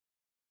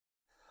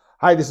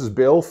Hi, this is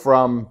Bill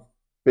from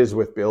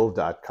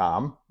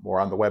bizwithbill.com.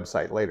 More on the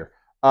website later.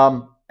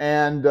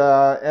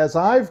 As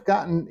I've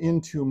gotten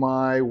into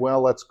my, well,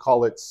 let's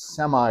call it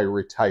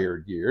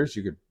semi-retired years,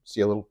 you can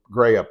see a little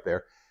gray up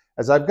there.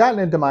 As I've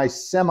gotten into my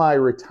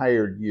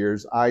semi-retired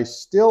years, I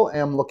still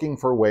am looking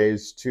for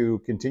ways to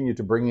continue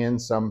to bring in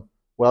some,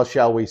 well,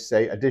 shall we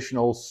say,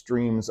 additional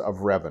streams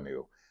of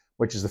revenue,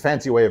 which is the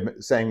fancy way of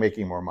saying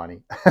making more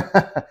money.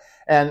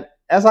 And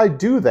as I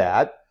do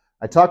that,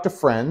 I talk to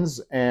friends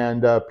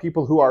and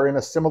people who are in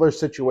a similar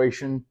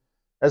situation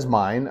as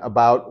mine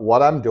about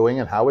what I'm doing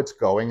and how it's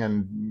going,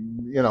 and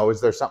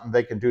is there something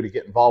they can do to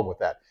get involved with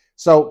that?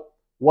 So,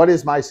 what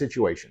is my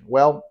situation?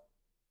 Well,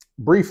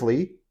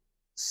 briefly,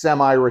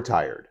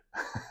 semi-retired.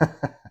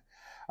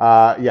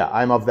 Yeah,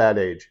 I'm of that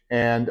age,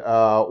 and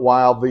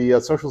while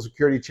the Social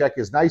Security check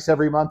is nice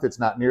every month, it's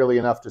not nearly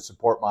enough to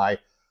support my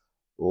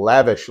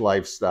lavish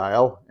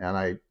lifestyle, and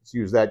I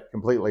use that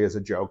completely as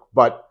a joke,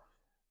 but.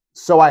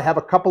 So I have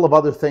a couple of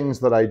other things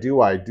that I do.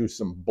 I do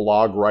some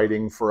blog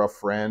writing for a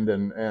friend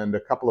and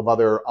a couple of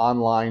other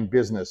online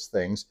business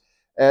things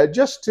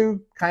just to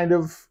kind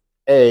of,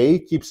 A,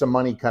 keep some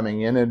money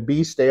coming in, and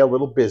B, stay a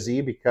little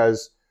busy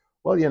because,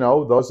 well,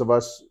 those of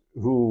us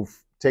who've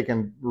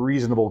taken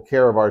reasonable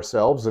care of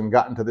ourselves and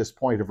gotten to this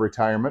point of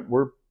retirement,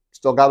 we're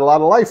still got a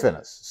lot of life in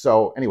us.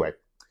 So anyway,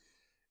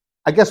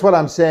 I guess what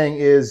I'm saying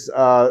is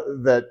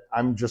that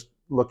I'm just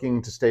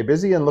looking to stay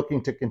busy and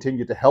looking to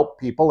continue to help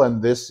people.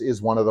 And this is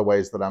one of the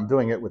ways that I'm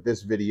doing it with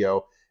this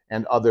video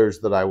and others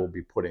that I will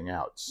be putting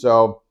out.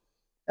 So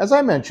as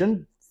I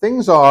mentioned,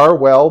 things are,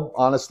 well,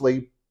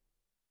 honestly,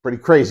 pretty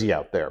crazy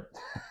out there.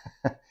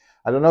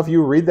 I don't know if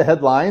you read the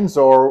headlines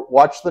or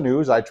watch the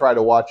news. I try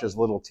to watch as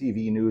little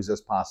TV news as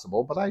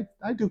possible, but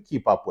I do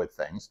keep up with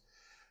things.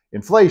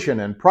 Inflation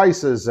and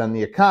prices and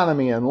the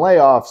economy and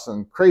layoffs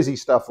and crazy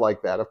stuff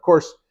like that. Of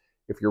course,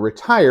 if you're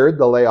retired,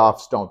 the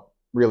layoffs don't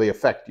really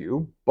affect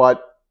you,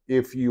 but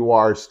if you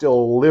are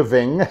still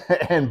living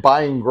and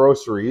buying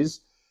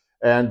groceries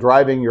and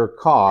driving your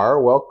car,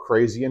 well,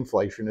 crazy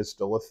inflation is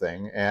still a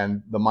thing,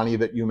 and the money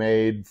that you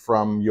made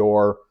from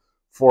your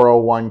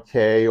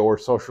 401k or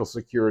Social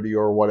Security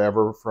or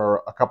whatever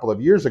for a couple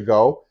of years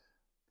ago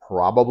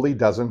probably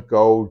doesn't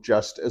go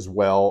just as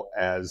well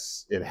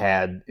as it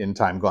had in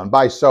time gone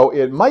by. So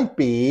it might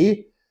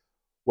be,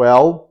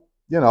 well,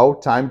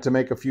 time to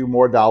make a few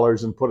more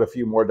dollars and put a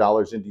few more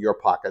dollars into your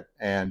pocket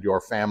and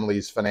your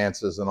family's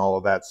finances and all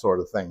of that sort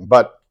of thing.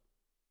 But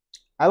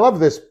I love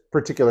this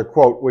particular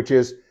quote, which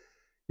is,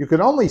 you can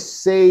only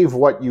save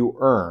what you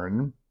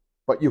earn,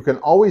 but you can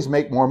always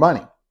make more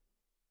money.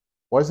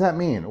 What does that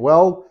mean?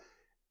 Well,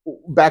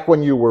 back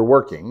when you were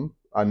working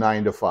a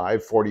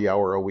 9-to-5,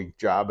 40-hour-a-week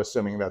job,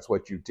 assuming that's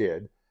what you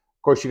did,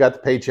 of course, you got the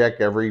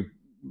paycheck every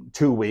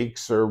 2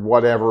 weeks or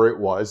whatever it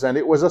was, and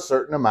it was a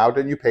certain amount,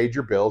 and you paid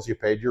your bills, you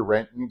paid your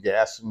rent and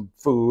gas and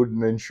food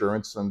and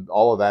insurance and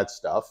all of that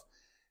stuff.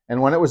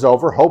 And when it was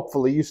over,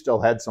 hopefully you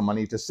still had some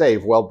money to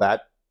save. Well,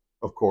 that,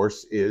 of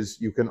course, is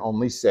you can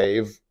only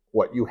save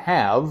what you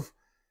have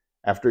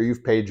after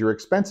you've paid your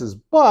expenses,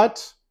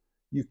 but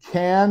you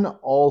can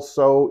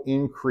also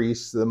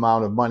increase the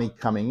amount of money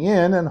coming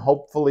in and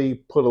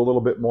hopefully put a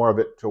little bit more of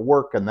it to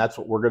work, and that's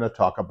what we're going to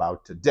talk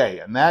about today.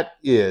 And that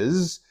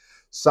is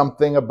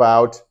something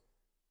about,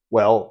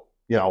 well,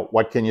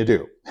 what can you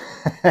do?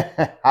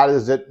 How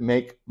does it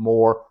make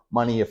more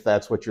money if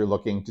that's what you're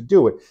looking to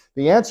do?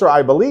 The answer,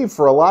 I believe,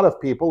 for a lot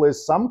of people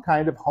is some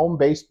kind of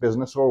home-based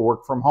business or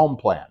work-from-home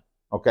plan,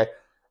 okay?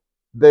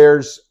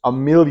 There's a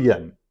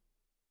million,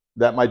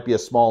 that might be a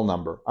small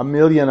number, a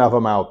million of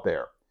them out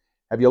there.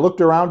 Have you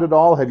looked around at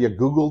all? Have you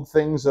Googled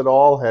things at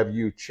all? Have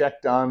you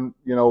checked on,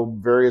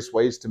 various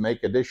ways to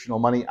make additional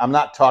money? I'm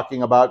not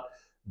talking about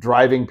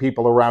driving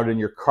people around in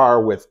your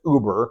car with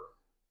Uber.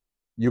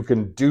 You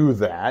can do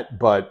that,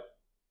 but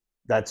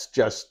that's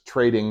just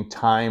trading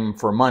time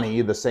for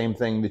money, the same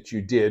thing that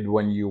you did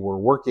when you were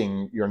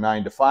working your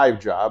 9-to-5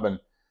 job. And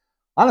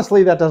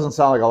honestly, that doesn't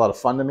sound like a lot of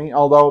fun to me,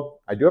 although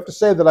I do have to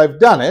say that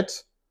I've done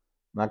it.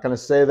 I'm not going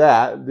to say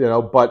that,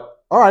 but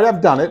all right,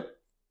 I've done it.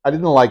 I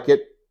didn't like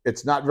it.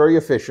 It's not very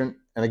efficient.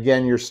 And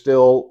again, you're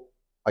still,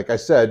 like I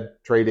said,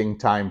 trading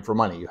time for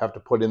money. You have to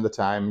put in the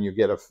time, you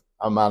get an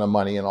amount of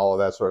money and all of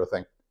that sort of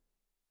thing.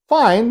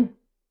 Fine,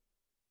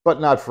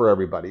 but not for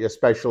everybody,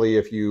 especially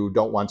if you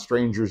don't want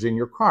strangers in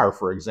your car,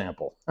 for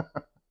example.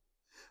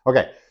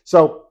 Okay,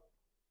 so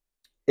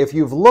if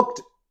you've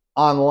looked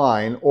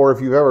online or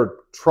if you've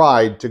ever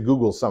tried to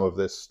Google some of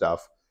this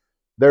stuff,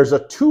 there's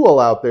a tool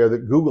out there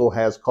that Google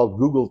has called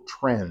Google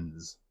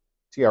Trends,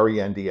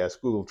 Trends,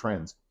 Google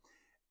Trends.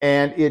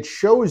 And it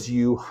shows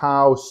you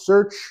how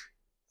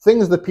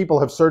things that people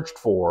have searched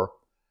for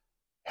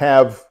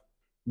have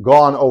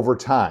gone over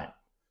time.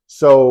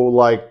 So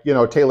like,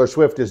 Taylor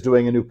Swift is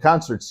doing a new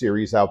concert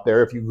series out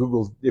there. If you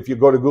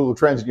go to Google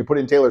Trends and you put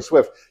in Taylor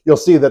Swift, you'll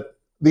see that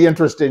the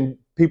interest in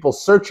people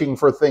searching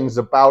for things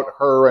about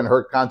her and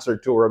her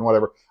concert tour and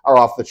whatever are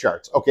off the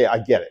charts. Okay, I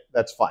get it.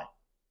 That's fine.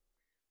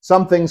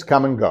 Some things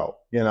come and go,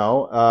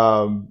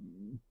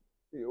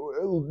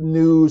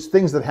 news,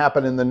 things that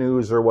happen in the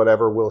news or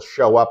whatever will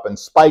show up and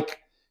spike,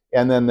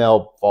 and then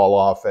they'll fall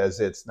off as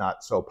it's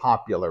not so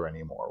popular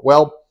anymore.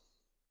 Well,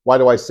 why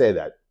do I say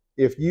that?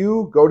 If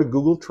you go to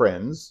Google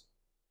Trends,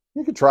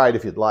 you can try it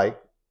if you'd like,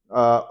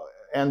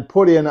 and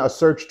put in a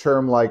search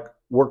term like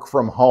work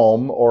from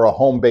home or a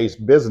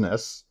home-based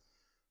business,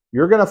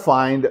 you're going to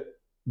find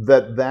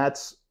that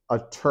that's a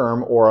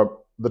term, or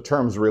the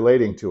terms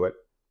relating to it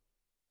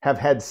have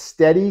had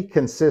steady,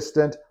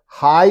 consistent,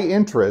 high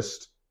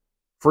interest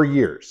for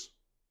years.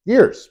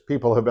 Years.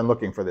 People have been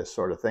looking for this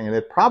sort of thing. And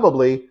it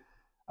probably,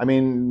 I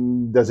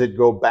mean, does it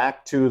go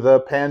back to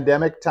the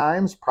pandemic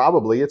times?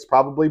 Probably. It's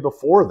probably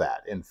before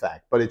that, in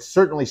fact. But it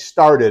certainly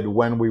started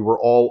when we were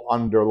all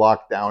under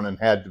lockdown and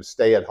had to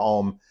stay at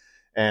home.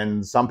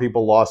 And some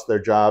people lost their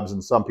jobs,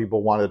 and some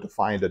people wanted to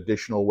find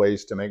additional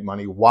ways to make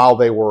money while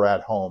they were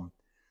at home.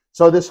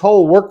 So this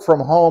whole work from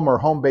home or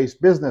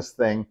home-based business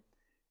thing,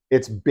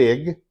 it's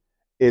big,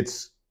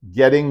 it's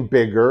getting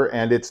bigger,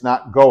 and it's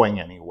not going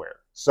anywhere.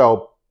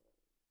 So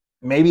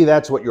maybe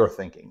that's what you're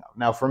thinking of.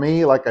 Now, for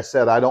me, like I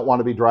said, I don't want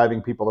to be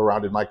driving people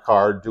around in my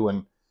car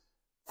doing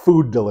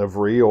food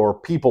delivery or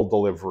people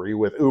delivery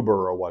with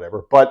Uber or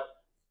whatever, but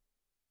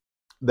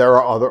there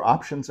are other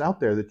options out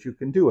there that you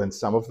can do, and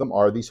some of them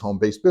are these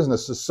home-based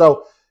businesses.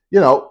 So, you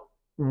know,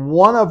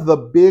 one of the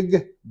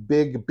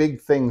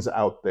big things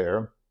out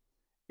there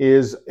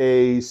is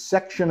a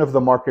section of the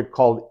market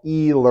called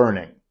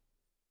e-learning.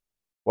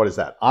 What is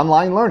that?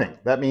 Online learning.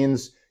 That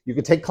means you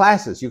can take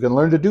classes, you can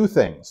learn to do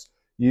things.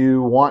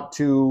 You want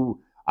to,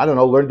 I don't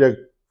know, learn to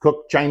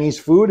cook Chinese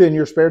food in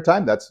your spare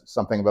time. That's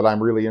something that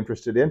I'm really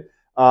interested in.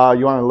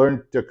 You want to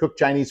learn to cook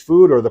Chinese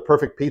food, or the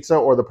perfect pizza,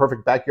 or the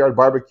perfect backyard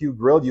barbecue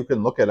grill. You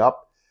can look it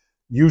up,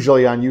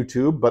 usually on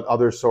YouTube, but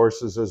other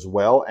sources as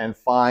well, and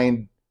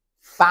find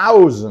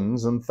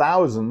thousands and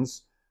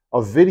thousands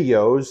of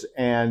videos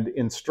and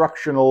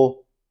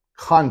instructional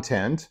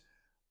content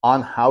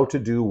on how to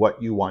do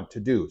what you want to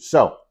do.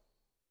 So,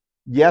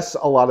 yes,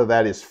 a lot of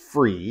that is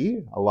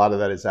free, a lot of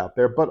that is out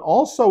there, but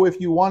also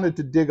if you wanted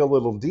to dig a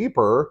little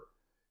deeper,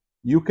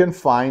 you can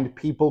find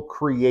people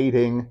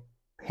creating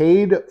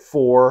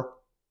paid-for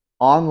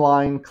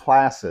online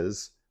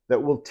classes that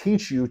will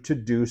teach you to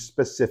do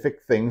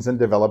specific things and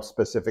develop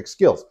specific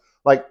skills.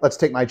 Like, let's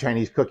take my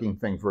Chinese cooking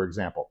thing, for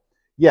example.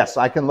 Yes,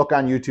 I can look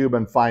on YouTube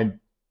and find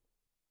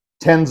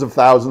tens of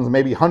thousands,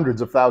 maybe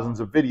hundreds of thousands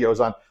of videos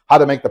on how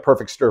to make the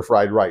perfect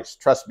stir-fried rice.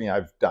 Trust me,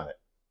 I've done it.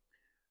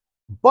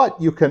 But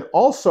you can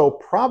also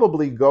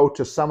probably go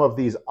to some of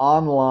these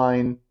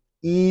online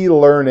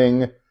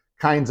e-learning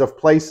kinds of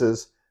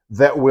places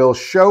that will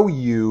show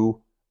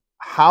you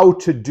how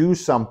to do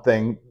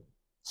something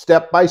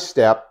step by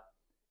step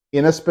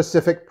in a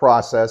specific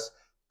process,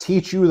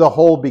 teach you the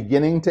whole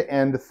beginning to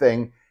end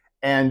thing,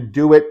 and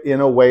do it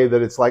in a way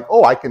that it's like,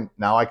 oh,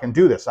 now I can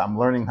do this. I'm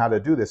learning how to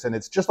do this. And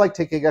it's just like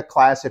taking a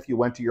class if you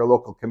went to your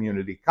local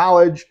community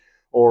college,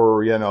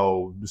 or, you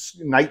know,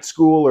 night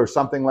school or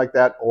something like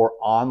that, or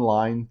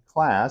online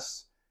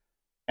class.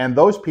 And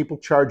those people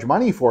charge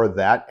money for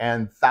that,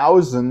 and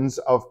thousands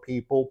of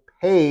people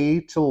pay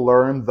to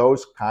learn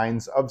those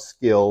kinds of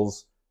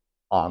skills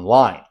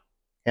online.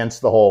 Hence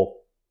the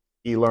whole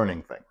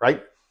e-learning thing,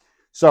 right?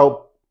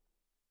 So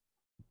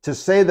to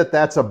say that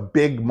that's a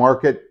big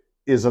market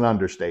is an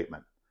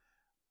understatement.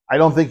 I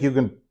don't think you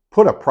can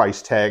put a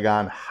price tag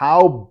on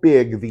how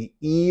big the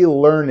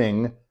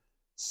e-learning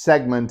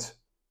segment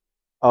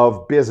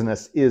of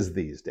business is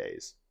these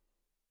days.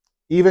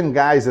 Even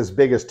guys as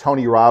big as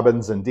Tony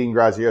Robbins and Dean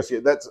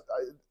Graziosi,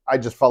 I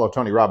just follow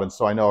Tony Robbins,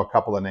 so I know a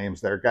couple of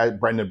names there.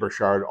 Brendon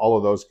Burchard, all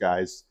of those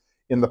guys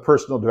in the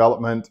personal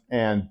development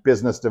and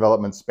business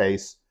development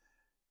space,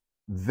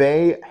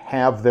 they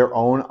have their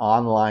own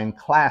online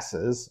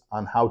classes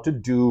on how to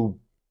do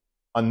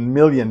a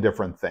million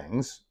different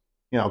things.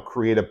 You know,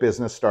 create a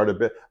business, start a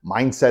bit,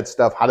 mindset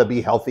stuff, how to be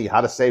healthy,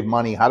 how to save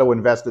money, how to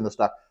invest in the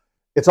stock.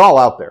 It's all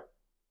out there.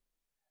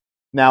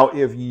 Now,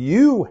 if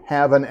you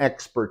have an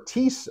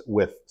expertise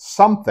with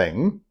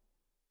something,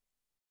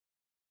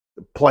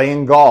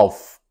 playing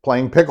golf,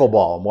 playing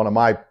pickleball, one of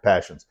my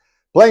passions,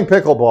 playing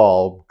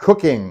pickleball,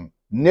 cooking,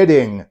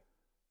 knitting,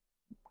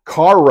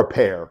 car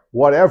repair,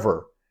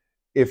 whatever,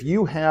 if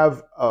you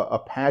have a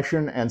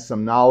passion and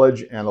some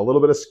knowledge and a little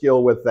bit of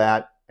skill with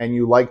that, and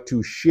you like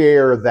to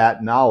share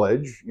that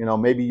knowledge, you know,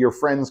 maybe your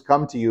friends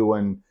come to you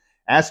and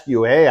ask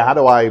you, hey, how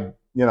do I,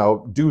 you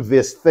know, do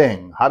this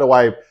thing? How do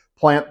I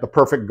plant the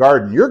perfect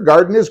garden? Your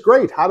garden is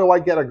great. How do I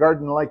get a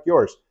garden like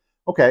yours?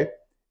 Okay,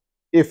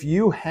 if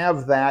you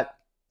have that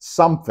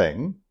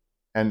something,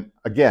 and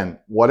again,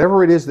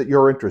 whatever it is that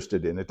you're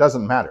interested in, it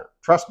doesn't matter.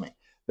 Trust me,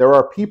 there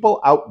are people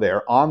out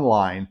there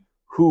online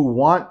who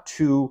want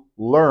to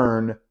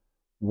learn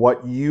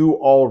what you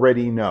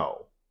already know.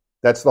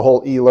 That's the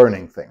whole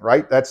e-learning thing,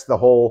 right? That's the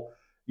whole,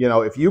 you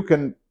know, if you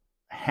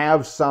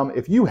have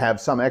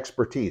some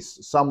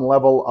expertise, some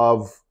level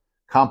of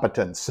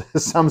competence,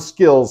 some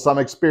skills, some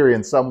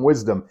experience, some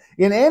wisdom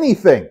in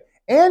anything,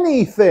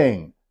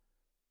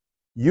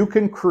 you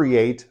can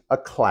create a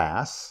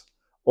class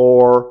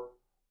or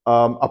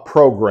a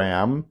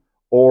program,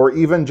 or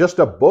even just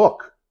a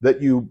book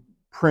that you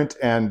print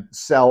and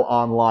sell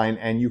online,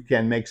 and you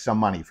can make some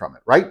money from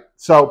it, right?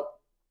 So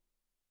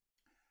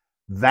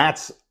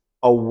that's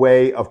a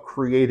way of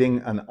creating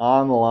an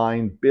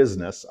online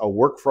business, a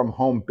work from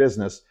home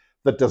business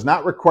that does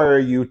not require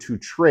you to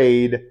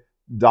trade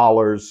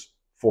dollars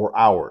for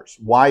hours.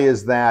 Why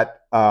is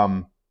that?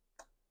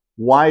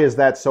 Why is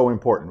that so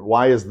important?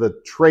 Why is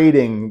the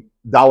trading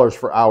dollars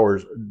for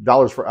hours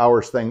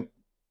thing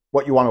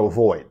what you want to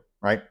avoid,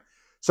 right?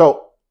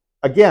 So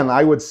again,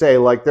 I would say,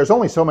 like, there's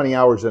only so many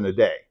hours in a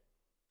day.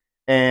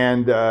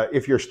 And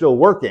if you're still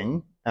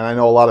working, and I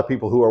know a lot of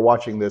people who are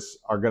watching this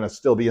are going to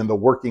still be in the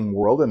working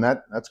world, and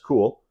that's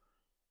cool.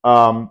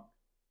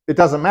 It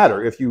doesn't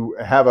matter if you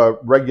have a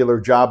regular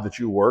job that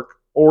you work,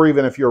 or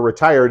even if you're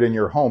retired in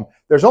your home,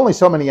 there's only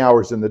so many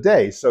hours in the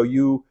day. So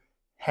you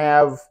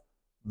have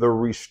the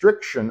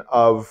restriction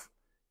of,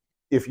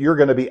 if you're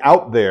going to be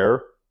out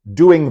there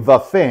doing the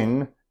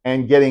thing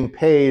and getting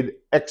paid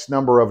X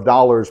number of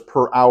dollars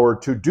per hour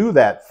to do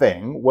that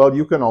thing, well,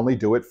 you can only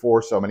do it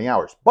for so many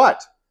hours.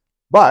 But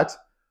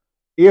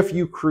if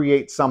you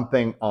create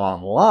something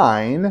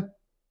online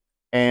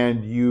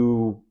and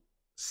you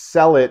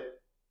sell it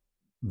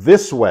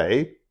this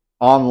way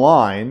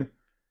online,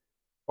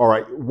 all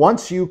right,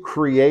 once you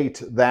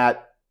create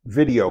that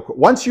video,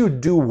 once you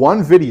do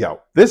one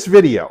video, this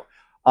video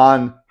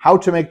on how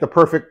to make the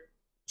perfect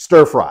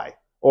stir fry,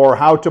 or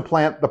how to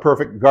plant the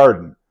perfect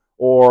garden,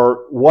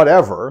 or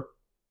whatever,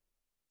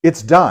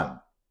 it's done.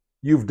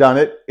 You've done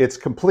it, it's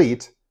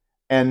complete,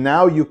 and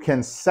now you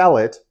can sell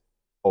it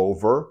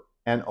over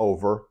and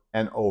over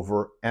and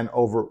over and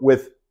over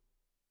with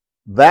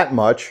that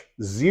much,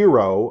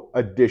 zero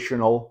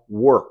additional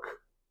work.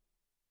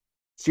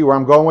 See where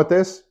I'm going with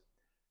this?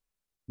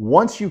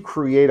 Once you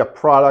create a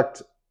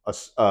product,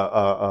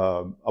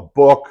 a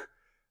book,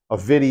 a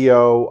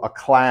video, a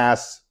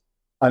class,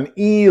 an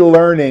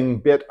e-learning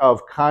bit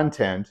of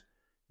content,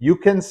 you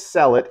can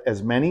sell it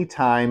as many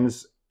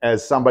times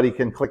as somebody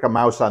can click a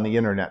mouse on the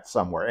internet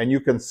somewhere. And you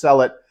can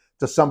sell it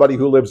to somebody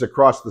who lives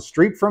across the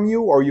street from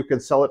you, or you can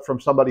sell it from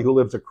somebody who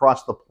lives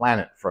across the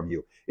planet from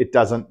you. It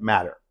doesn't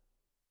matter.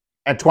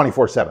 And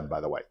 24/7,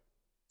 by the way.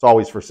 It's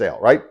always for sale,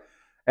 right?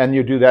 And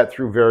you do that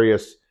through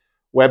various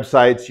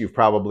websites. You've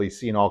probably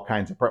seen all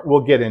kinds of...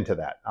 We'll get into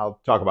that. I'll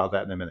talk about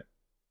that in a minute.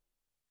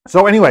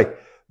 So anyway,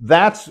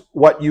 that's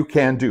what you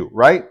can do,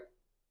 right?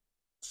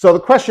 So the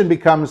question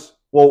becomes,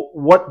 well,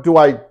 what do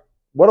I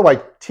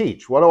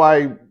teach?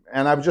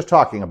 And I was just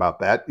talking about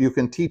that. You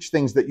can teach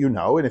things that you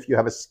know, and if you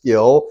have a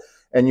skill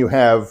and you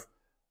have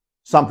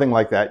something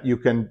like that, you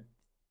can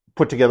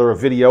put together a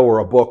video or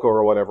a book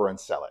or whatever and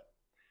sell it.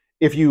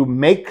 If you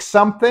make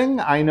something,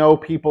 I know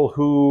people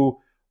who,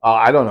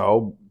 I don't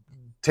know,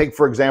 take,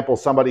 for example,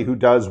 somebody who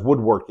does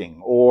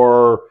woodworking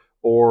or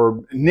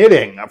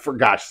knitting, for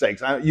gosh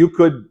sakes. You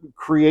could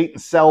create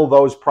and sell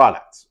those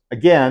products.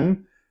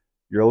 Again,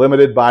 you're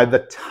limited by the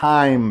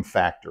time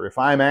factor. If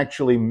I'm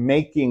actually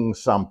making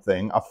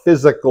something, a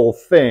physical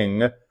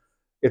thing,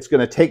 it's going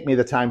to take me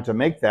the time to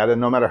make that.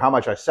 And no matter how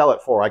much I sell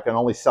it for, I can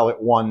only sell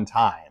it one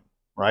time,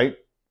 right?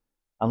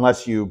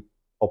 Unless you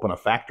open a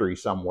factory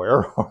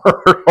somewhere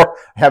or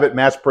have it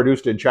mass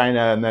produced in China,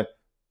 and then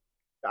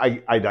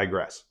I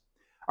digress.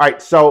 All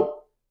right,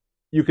 so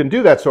you can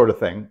do that sort of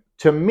thing.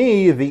 To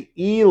me, the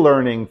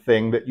e-learning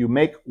thing that you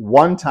make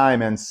one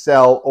time and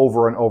sell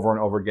over and over and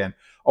over again,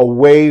 a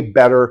way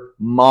better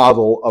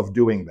model of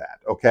doing that,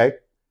 okay?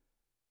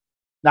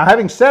 Now,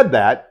 having said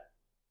that,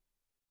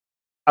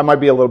 I might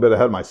be a little bit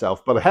ahead of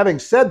myself, but having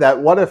said that,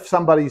 what if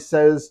somebody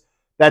says,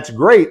 that's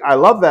great, I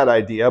love that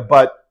idea,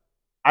 but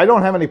I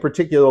don't have any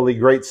particularly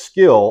great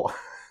skill.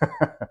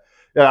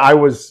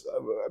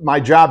 My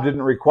job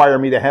didn't require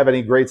me to have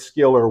any great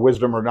skill or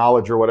wisdom or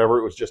knowledge or whatever.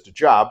 It was just a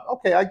job.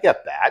 Okay, I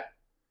get that.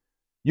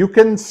 You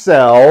can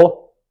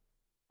sell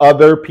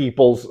other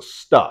people's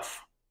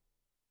stuff.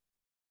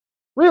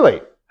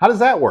 Really? How does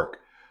that work?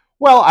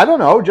 Well, I don't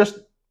know. Just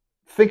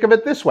think of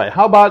it this way.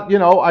 How about,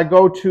 I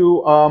go to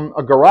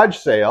a garage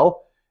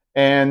sale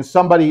and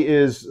somebody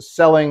is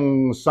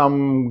selling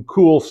some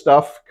cool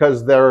stuff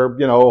because they're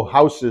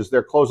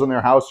closing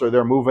their house or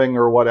they're moving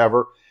or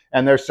whatever,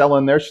 and they're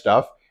selling their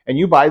stuff, and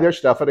you buy their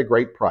stuff at a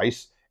great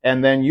price,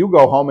 and then you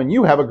go home and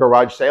you have a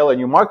garage sale and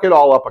you mark it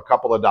all up a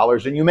couple of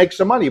dollars and you make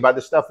some money by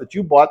the stuff that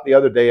you bought the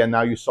other day and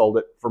now you sold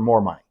it for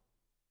more money.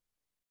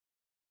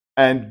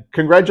 And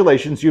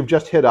congratulations, you've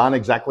just hit on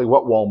exactly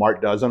what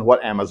Walmart does and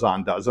what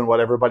Amazon does and what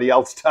everybody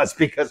else does,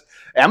 because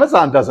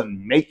Amazon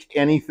doesn't make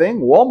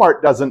anything.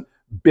 Walmart doesn't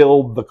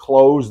build the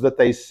clothes that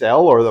they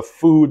sell or the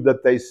food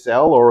that they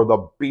sell or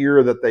the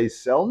beer that they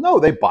sell. No,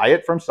 they buy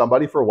it from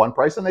somebody for one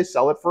price and they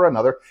sell it for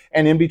another,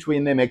 and in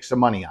between they make some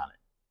money on it.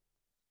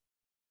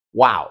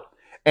 Wow.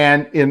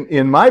 And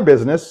in my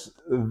business,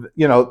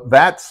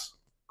 that's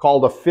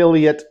called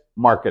affiliate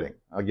marketing.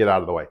 I'll get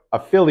out of the way.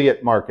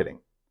 Affiliate marketing.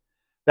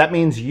 That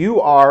means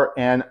you are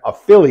an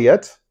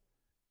affiliate.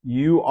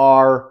 You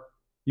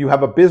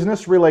have a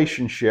business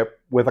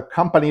relationship with a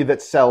company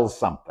that sells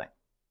something.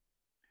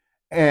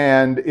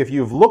 And if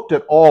you've looked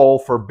at all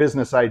for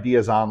business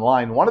ideas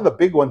online, one of the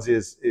big ones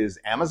is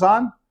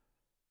Amazon.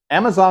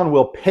 Amazon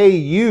will pay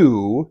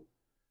you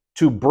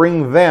to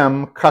bring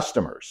them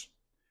customers.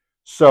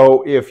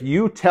 So if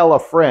you tell a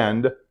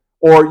friend,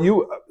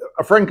 or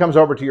a friend comes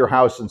over to your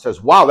house and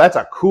says, wow, that's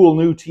a cool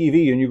new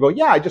TV. And you go,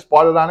 yeah, I just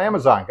bought it on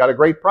Amazon, got a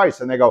great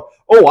price. And they go,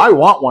 oh, I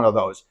want one of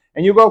those.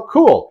 And you go,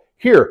 cool,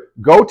 here,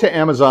 go to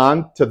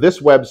Amazon, to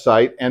this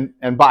website,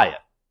 and buy it.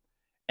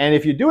 And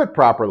if you do it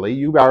properly,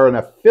 you are an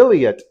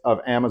affiliate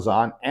of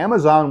Amazon.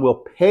 Amazon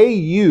will pay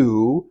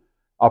you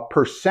a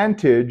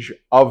percentage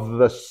of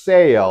the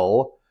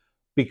sale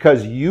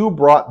because you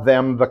brought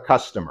them the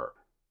customer.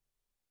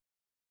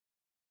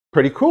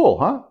 Pretty cool,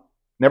 huh?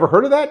 Never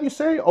heard of that, you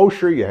say? Oh,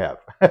 sure you have.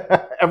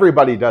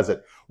 Everybody does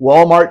it.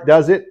 Walmart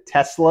does it.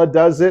 Tesla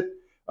does it.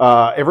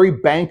 Every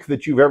bank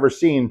that you've ever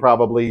seen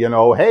probably,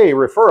 hey,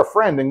 refer a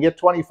friend and get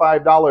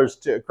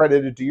 $25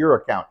 credited to your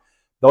account.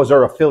 Those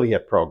are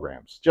affiliate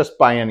programs, just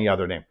by any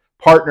other name.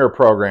 Partner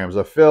programs,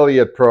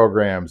 affiliate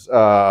programs,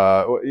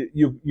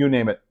 you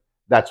name it,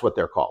 that's what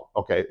they're called,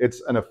 okay?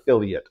 It's an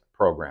affiliate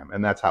program,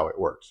 and that's how it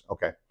works,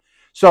 okay?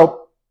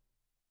 So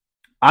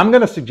I'm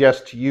going to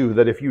suggest to you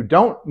that if you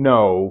don't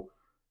know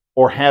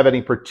or have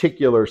any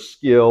particular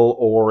skill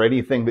or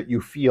anything that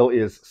you feel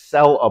is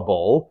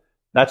sellable,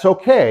 that's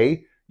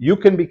okay. You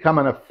can become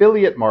an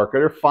affiliate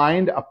marketer,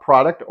 find a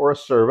product or a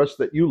service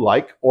that you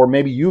like, or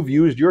maybe you've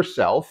used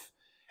yourself,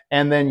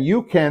 and then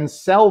you can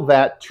sell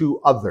that to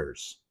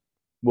others.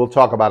 We'll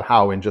talk about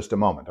how in just a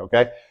moment,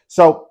 okay?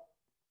 So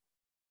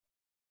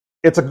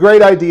it's a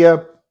great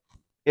idea.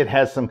 It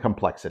has some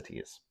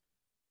complexities.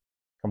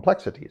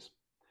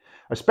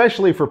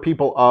 Especially for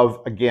people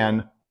of,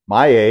 again,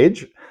 my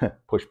age,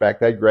 push back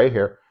that gray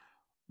hair,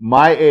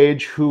 my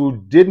age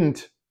who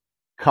didn't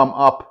come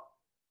up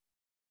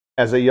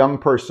as a young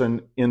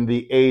person in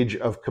the age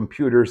of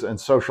computers and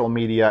social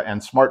media and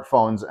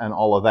smartphones and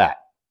all of that.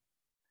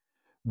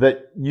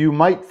 That you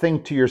might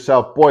think to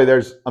yourself, boy,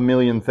 there's a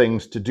million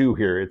things to do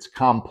here. It's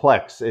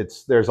complex.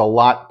 There's a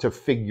lot to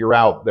figure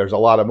out. There's a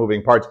lot of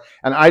moving parts.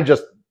 And I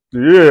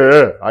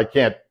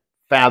can't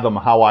fathom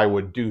how I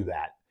would do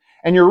that.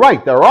 And you're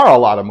right, there are a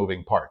lot of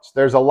moving parts.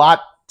 There's a lot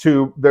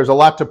to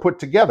put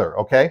together,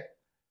 okay?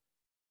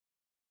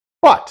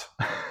 But,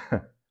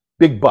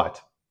 big but,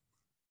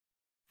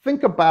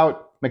 think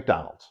about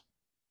McDonald's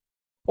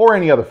or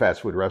any other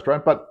fast food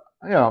restaurant, but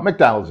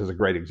McDonald's is a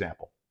great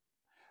example.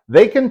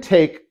 They can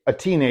take a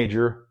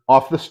teenager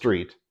off the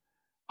street,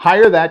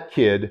 hire that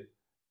kid,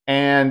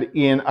 and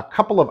in a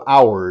couple of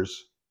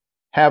hours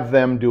have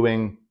them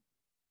doing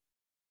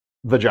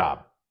the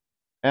job.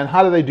 And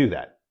how do they do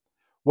that?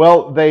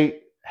 Well, they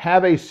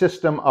have a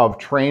system of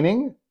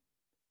training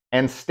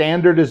and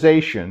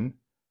standardization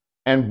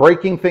and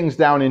breaking things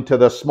down into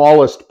the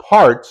smallest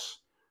parts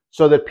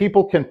so that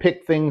people can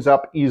pick things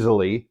up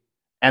easily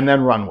and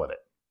then run with it.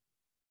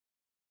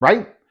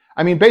 Right?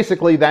 I mean,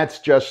 basically, that's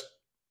just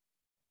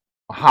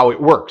how it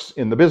works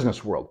in the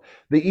business world.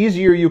 The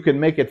easier you can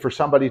make it for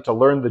somebody to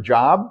learn the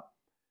job,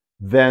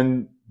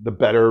 then the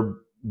better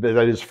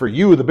that is for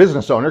you, the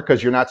business owner,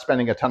 because you're not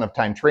spending a ton of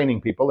time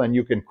training people, and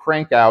you can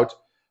crank out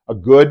a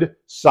good,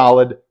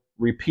 solid,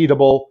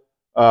 repeatable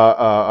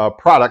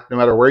product no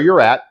matter where you're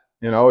at.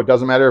 It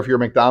doesn't matter if your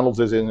McDonald's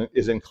is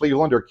in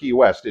Cleveland or Key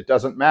West. It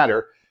doesn't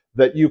matter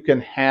that you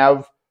can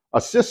have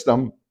a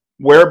system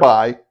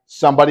whereby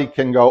somebody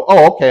can go,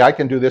 oh, okay, I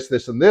can do this,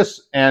 this, and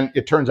this, and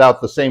it turns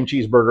out the same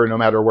cheeseburger no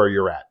matter where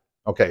you're at.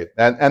 Okay,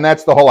 and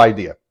that's the whole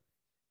idea.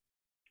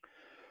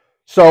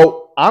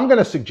 So I'm going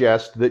to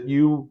suggest that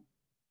you,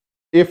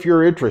 if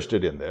you're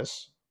interested in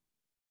this,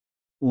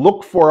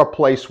 look for a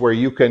place where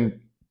you can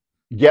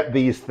get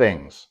these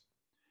things.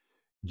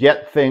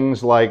 Get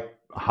things like,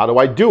 how do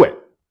I do it?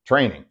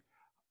 Training.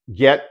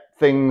 Get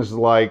things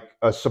like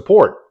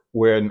support.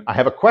 When I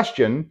have a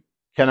question,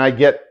 can I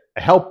get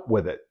help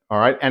with it? All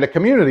right. And a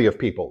community of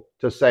people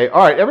to say,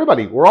 all right,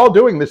 everybody, we're all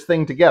doing this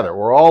thing together.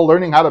 We're all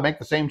learning how to make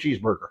the same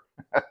cheeseburger.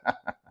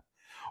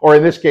 Or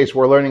in this case,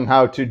 we're learning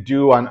how to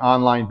do an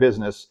online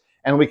business,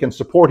 and we can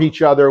support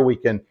each other.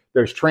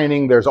 There's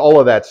training, there's all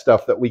of that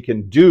stuff that we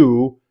can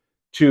do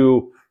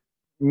to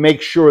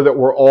make sure that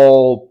we're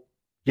all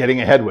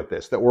getting ahead with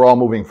this, that we're all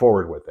moving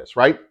forward with this,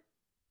 right?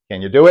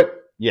 Can you do it?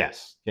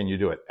 Yes. Can you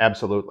do it?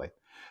 Absolutely.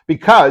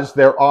 Because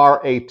there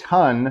are a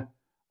ton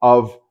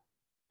of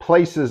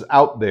places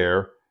out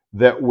there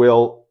that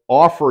will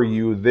offer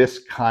you this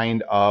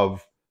kind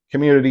of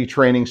community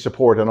training,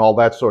 support, and all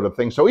that sort of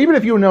thing. So even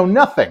if you know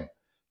nothing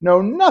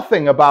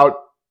about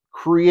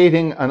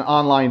creating an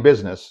online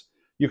business,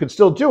 you can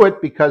still do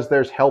it because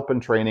there's help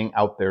and training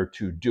out there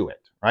to do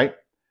it, right?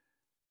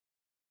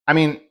 I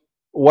mean,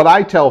 what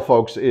I tell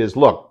folks is,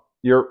 look,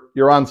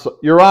 you're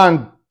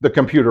on the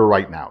computer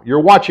right now. You're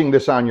watching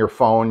this on your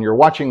phone. You're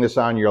watching this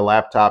on your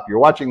laptop. You're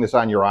watching this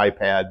on your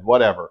iPad,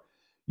 whatever.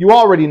 You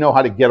already know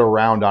how to get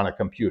around on a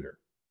computer.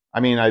 I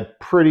mean, I'm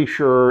pretty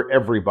sure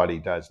everybody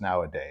does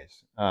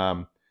nowadays.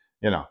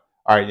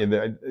 All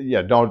right,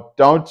 yeah,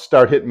 don't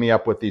start hitting me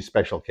up with these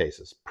special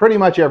cases. Pretty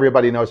much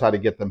everybody knows how to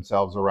get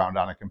themselves around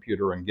on a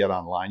computer and get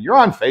online. You're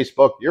on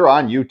Facebook, you're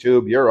on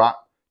YouTube, you're on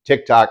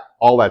TikTok,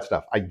 all that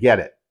stuff. I get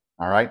it.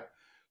 All right.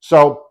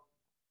 So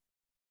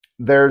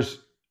there's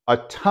a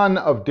ton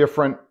of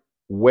different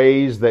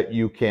ways that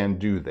you can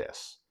do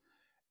this.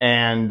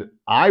 And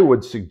I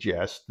would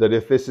suggest that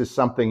if this is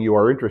something you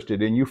are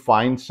interested in, you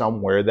find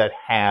somewhere that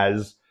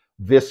has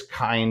this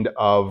kind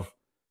of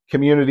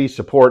community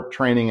support,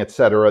 training,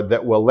 etc.,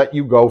 that will let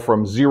you go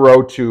from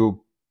zero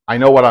to I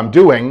know what I'm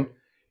doing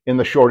in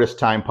the shortest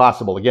time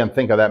possible. Again,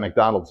 think of that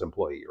McDonald's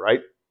employee,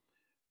 right?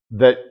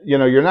 That,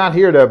 you're not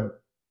here to,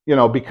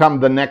 become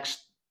the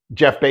next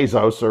Jeff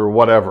Bezos or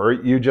whatever.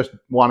 You just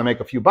want to make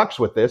a few bucks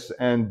with this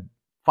and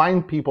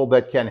find people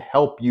that can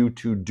help you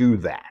to do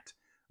that.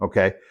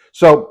 Okay.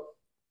 So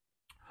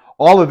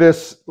all of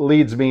this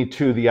leads me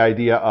to the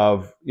idea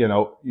of,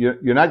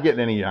 you're not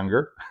getting any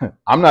younger.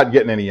 I'm not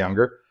getting any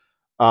younger.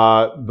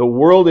 The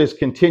world is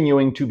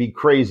continuing to be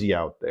crazy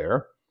out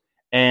there.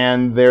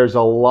 And there's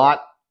a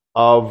lot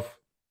of,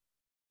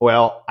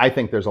 I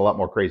think there's a lot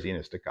more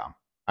craziness to come.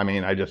 I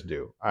mean, I just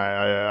do.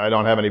 I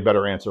don't have any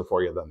better answer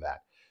for you than that.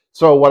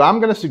 So what I'm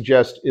going to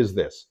suggest is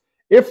this.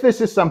 If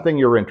this is something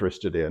you're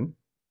interested in,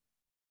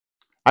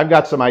 I've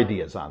got some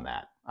ideas on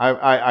that.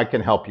 I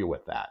can help you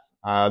with that.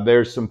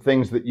 There's some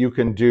things that you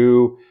can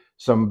do,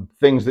 some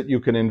things that you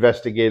can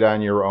investigate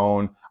on your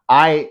own.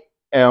 I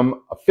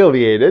am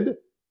affiliated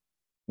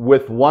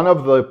with one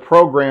of the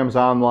programs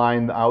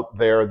online out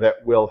there that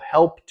will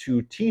help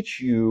to teach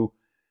you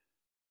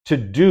to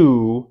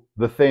do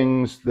the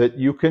things that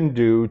you can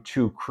do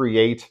to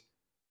create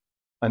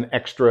an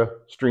extra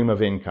stream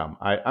of income.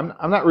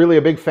 I'm not really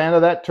a big fan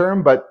of that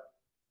term, but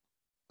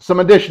some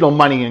additional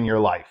money in your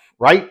life,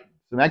 right?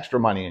 Some extra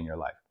money in your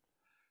life.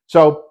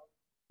 So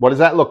what does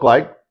that look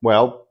like?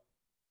 Well,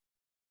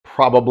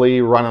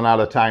 probably running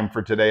out of time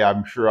for today.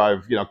 I'm sure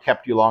I've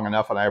kept you long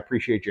enough, and I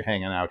appreciate you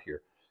hanging out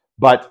here.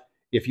 But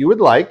if you would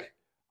like,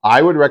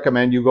 I would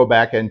recommend you go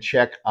back and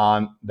check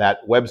on that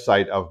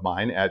website of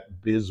mine at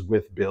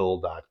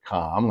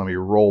bizwithbill.com. Let me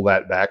roll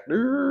that back.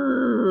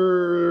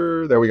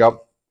 There we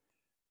go.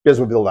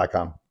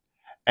 bizwithbill.com.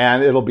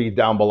 And it'll be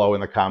down below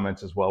in the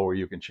comments as well where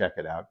you can check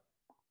it out.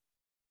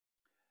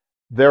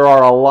 There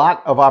are a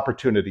lot of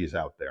opportunities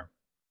out there.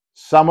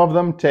 Some of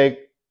them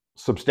take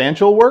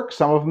substantial work.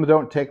 Some of them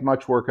don't take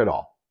much work at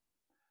all.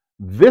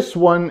 This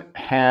one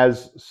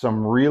has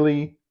some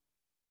really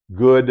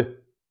good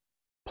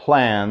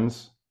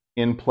plans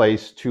in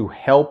place to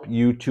help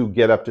you to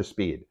get up to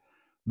speed.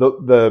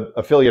 The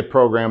affiliate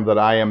program that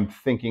I am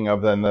thinking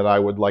of and that I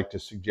would like to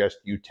suggest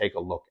you take a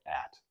look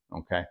at,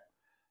 okay?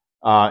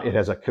 It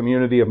has a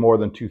community of more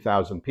than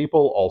 2,000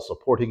 people all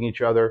supporting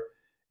each other.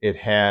 It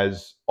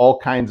has all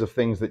kinds of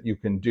things that you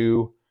can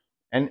do.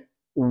 And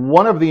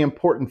one of the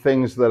important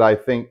things that I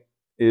think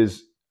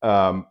is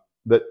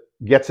that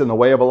gets in the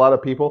way of a lot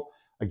of people,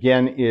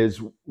 again,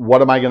 is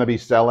what am I going to be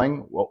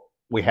selling? Well,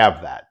 we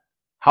have that.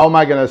 How am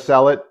I going to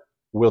sell it?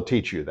 We'll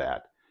teach you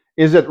that.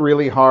 Is it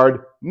really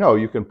hard? No,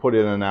 you can put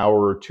in an hour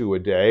or two a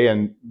day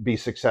and be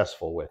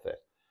successful with it.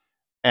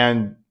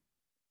 And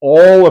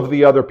all of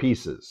the other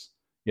pieces,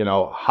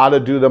 how to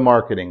do the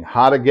marketing,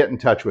 how to get in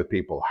touch with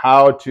people,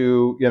 how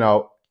to,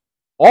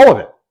 all of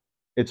it.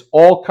 It's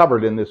all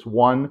covered in this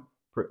one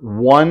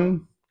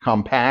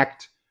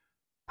compact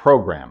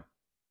program.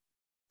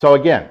 So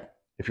again,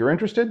 if you're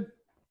interested,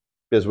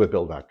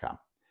 bizwithbill.com.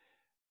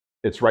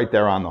 It's right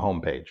there on the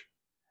homepage.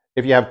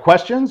 If you have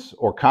questions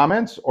or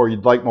comments or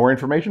you'd like more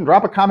information,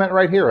 drop a comment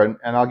right here and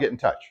I'll get in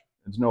touch.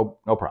 It's no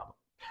problem.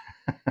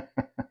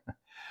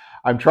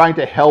 I'm trying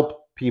to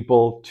help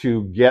people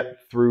to get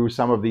through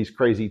some of these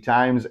crazy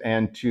times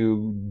and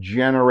to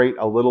generate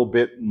a little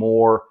bit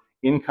more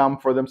income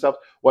for themselves.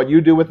 What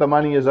you do with the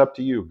money is up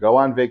to you. Go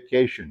on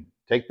vacation.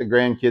 Take the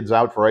grandkids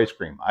out for ice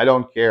cream. I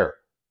don't care.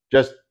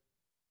 Just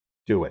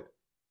do it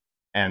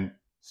and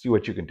see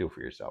what you can do for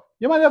yourself.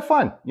 You might have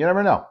fun. You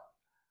never know.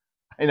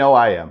 I know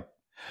I am.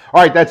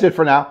 All right, that's it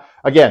for now.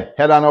 Again,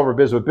 head on over to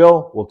Biz with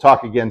Bill. We'll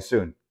talk again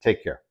soon.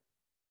 Take care.